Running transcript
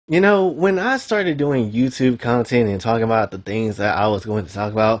When I started doing YouTube content and talking about the things that I was going to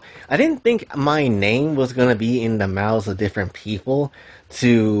talk about, I didn't think my name was going to be in the mouths of different people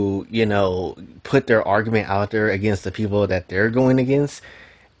to, put their argument out there against the people that they're going against.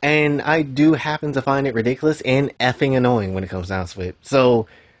 And I do happen to find it ridiculous and effing annoying when it comes down to it. So,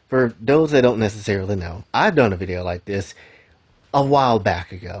 for those that don't necessarily know, I've done a video like this a while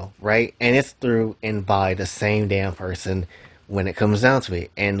back ago, right? And it's through and by the same damn person when it comes down to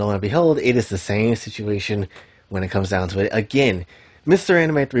it. And lo and behold, it is the same situation when it comes down to it. Again, Mr.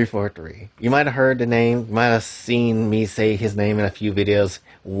 Anime 343. You might have heard the name, you might have seen me say his name in a few videos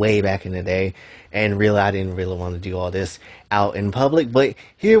way back in the day, and really I didn't really want to do all this out in public, but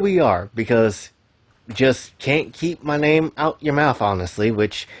here we are because just can't keep my name out your mouth, honestly,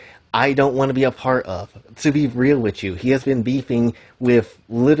 which I don't want to be a part of. To be real with you, he has been beefing with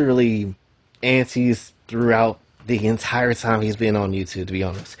literally antis throughout the entire time he's been on YouTube, to be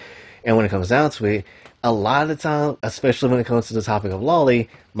honest. And when it comes down to it, a lot of the time, especially when it comes to the topic of lolly,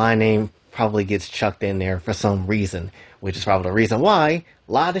 my name probably gets chucked in there for some reason, which is probably the reason why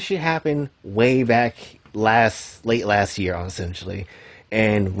a lot of shit happened way back late last year, essentially.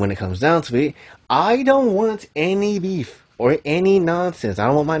 And when it comes down to it, I don't want any beef or any nonsense. I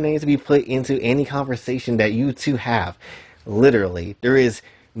don't want my name to be put into any conversation that you two have. Literally, there is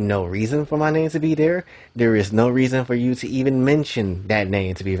no reason for my name to be there. There is no reason for you to even mention that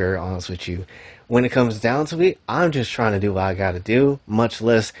name, to be very honest with you. When it comes down to it, I'm just trying to do what I gotta do, much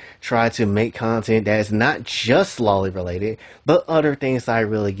less try to make content that is not just lolly related, but other things that I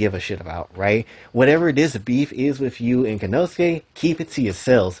really give a shit about, right? Whatever this beef is with you and Kanosuke, keep it to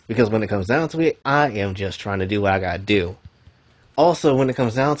yourselves, because when it comes down to it, I am just trying to do what I gotta do. Also, when it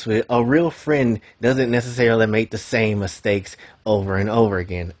comes down to it, a real friend doesn't necessarily make the same mistakes over and over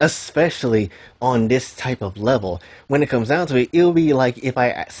again, especially on this type of level. When it comes down to it, it'll be like if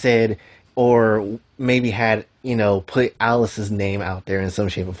I said, or maybe had, put Alice's name out there in some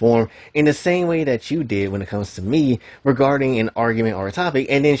shape or form, in the same way that you did when it comes to me regarding an argument or a topic,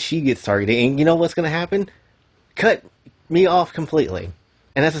 and then she gets targeted, and you know what's going to happen? Cut me off completely.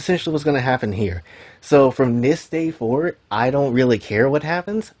 And that's essentially what's going to happen here. So from this day forward, I don't really care what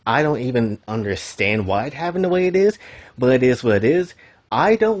happens. I don't even understand why it happened the way it is, but it is what it is.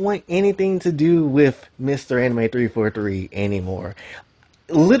 I don't want anything to do with Mr. Anime 343 anymore.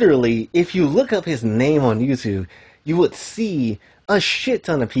 Literally, if you look up his name on YouTube, you would see a shit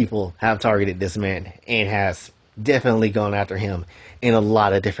ton of people have targeted this man and has definitely gone after him in a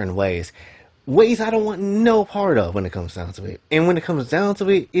lot of different ways. Ways I don't want no part of when it comes down to it. And when it comes down to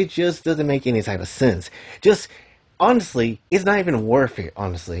it, it just doesn't make any type of sense. Just, honestly, it's not even worth it,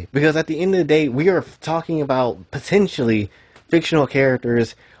 honestly. Because at the end of the day, we are talking about potentially fictional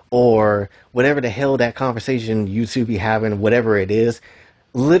characters or whatever the hell that conversation you two be having, whatever it is.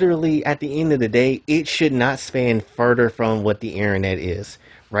 Literally, at the end of the day, it should not span further from what the internet is,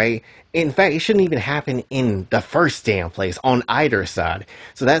 right? In fact, it shouldn't even happen in the first damn place on either side.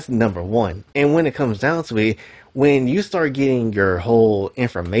 So that's number one. And when it comes down to it, when you start getting your whole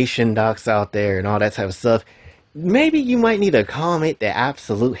information docs out there and all that type of stuff, maybe you might need to calm it the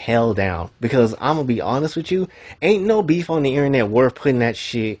absolute hell down. Because I'm gonna be honest with you, ain't no beef on the internet worth putting that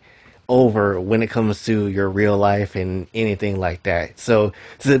shit over when it comes to your real life and anything like that. So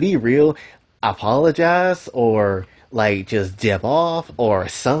to be real, apologize or like just dip off or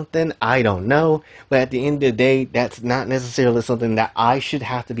something, I don't know. But at the end of the day, that's not necessarily something that I should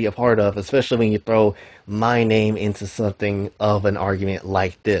have to be a part of, especially when you throw my name into something of an argument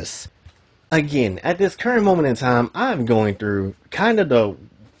like this. Again, at this current moment in time, I'm going through kind of the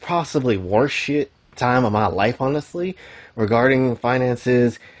possibly worst shit time of my life, honestly, regarding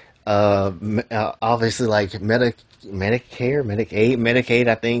finances. Obviously, like Medicaid,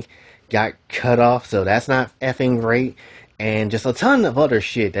 I think, got cut off, so that's not effing great, and just a ton of other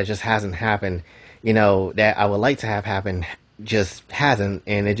shit that just hasn't happened, that I would like to have happen, just hasn't,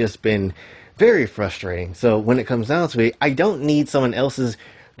 and it just been very frustrating. So when it comes down to it, I don't need someone else's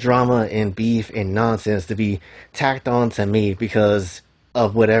drama and beef and nonsense to be tacked on to me because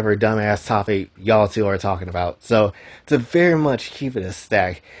of whatever dumbass topic y'all two are talking about. So to very much keep it a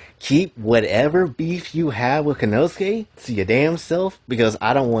stack, keep whatever beef you have with Konosuke to your damn self, because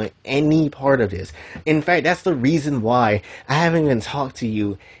I don't want any part of this. In fact, that's the reason why I haven't even talked to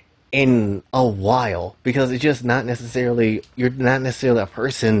you in a while, because it's just not necessarily, you're not necessarily a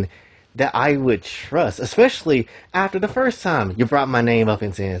person that I would trust, especially after the first time you brought my name up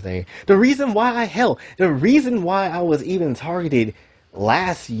into anything. The reason why I was even targeted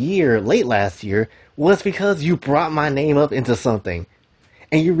last year, late last year, was because you brought my name up into something.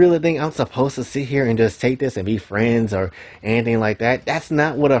 And you really think I'm supposed to sit here and just take this and be friends or anything like that? That's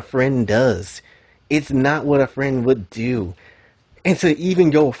not what a friend does. It's not what a friend would do. And to even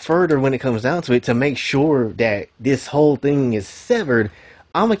go further when it comes down to it, to make sure that this whole thing is severed,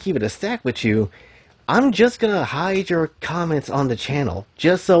 I'm gonna keep it a stack with you. I'm just gonna hide your comments on the channel,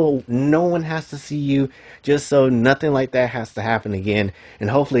 just so no one has to see you, just so nothing like that has to happen again, and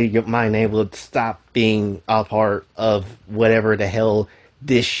hopefully my name will stop being a part of whatever the hell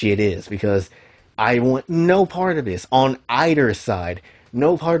this shit is, because I want no part of this on either side.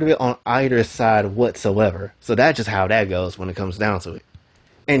 No part of it on either side whatsoever. So that's just how that goes when it comes down to it.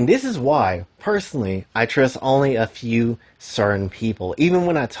 And this is why, personally, I trust only a few certain people. Even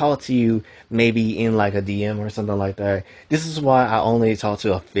when I talk to you, maybe in like a DM or something like that, this is why I only talk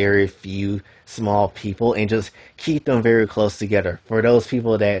to a very few small people and just keep them very close together. For those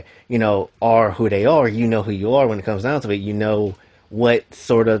people that, are who they are, you know who you are when it comes down to it. You know what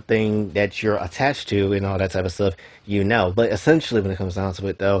sort of thing that you're attached to and all that type of stuff, But essentially, when it comes down to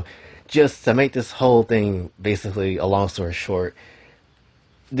it, though, just to make this whole thing basically a long story short,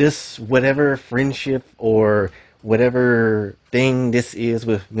 this whatever friendship or whatever thing this is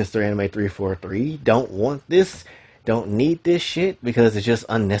with Mr. Anime 343, don't want this, don't need this shit because it's just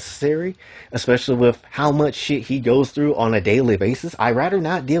unnecessary, especially with how much shit he goes through on a daily basis. I'd rather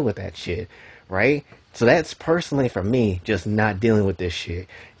not deal with that shit, right? So that's personally for me, just not dealing with this shit.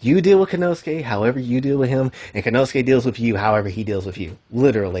 You deal with Konosuke however you deal with him, and Konosuke deals with you however he deals with you.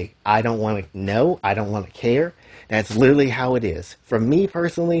 Literally. I don't want to know. I don't want to care. That's literally how it is. For me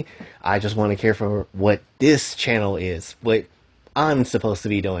personally, I just want to care for what this channel is, what I'm supposed to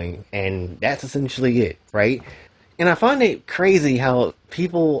be doing, and that's essentially it, right? And I find it crazy how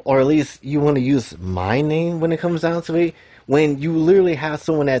people, or at least you want to use my name when it comes down to it, when you literally have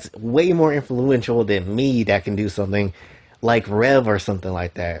someone that's way more influential than me that can do something like Rev or something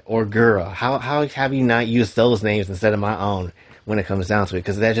like that, or Gura. How have you not used those names instead of my own when it comes down to it?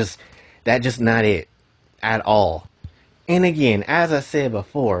 Because that just not it at all. And again, as I said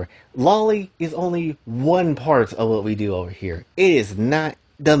before, Lolly is only one part of what we do over here. It is not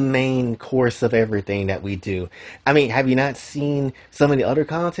the main course of everything that we do. I mean, have you not seen some of the other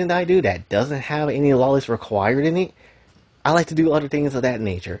content I do that doesn't have any lollies required in it? I like to do other things of that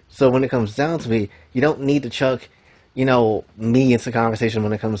nature. So when it comes down to me, you don't need to chuck, me into conversation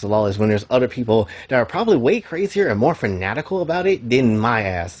when it comes to lollies when there's other people that are probably way crazier and more fanatical about it than my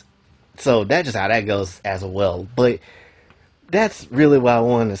ass. So that's just how that goes as well. But that's really what I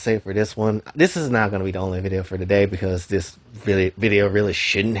wanted to say for this one. This is not going to be the only video for today because this video really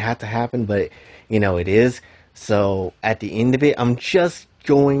shouldn't have to happen, but it is. So at the end of it, I'm just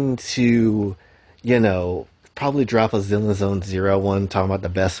going to, probably drop a Zillion Zone Zero one talking about the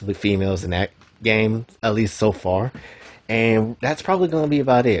best with females in that game, at least so far. And that's probably going to be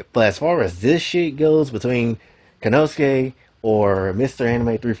about it. But as far as this shit goes between Konosuke or Mr.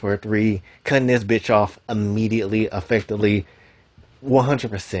 Anime 343 cutting this bitch off immediately, effectively,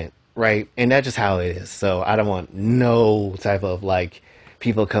 100%, right? And that's just how it is. So I don't want no type of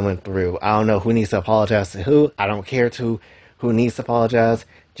people coming through. I don't know who needs to apologize to who. I don't care to who needs to apologize.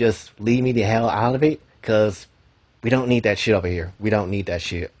 Just leave me the hell out of it, because we don't need that shit over here. We don't need that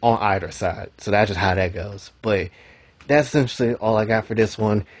shit on either side. So that's just how that goes. But that's essentially all I got for this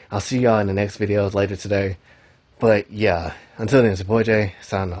one. I'll see y'all in the next videos later today. But yeah, until then, it's your boy Jay,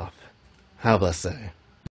 signing off. Have a blessed day.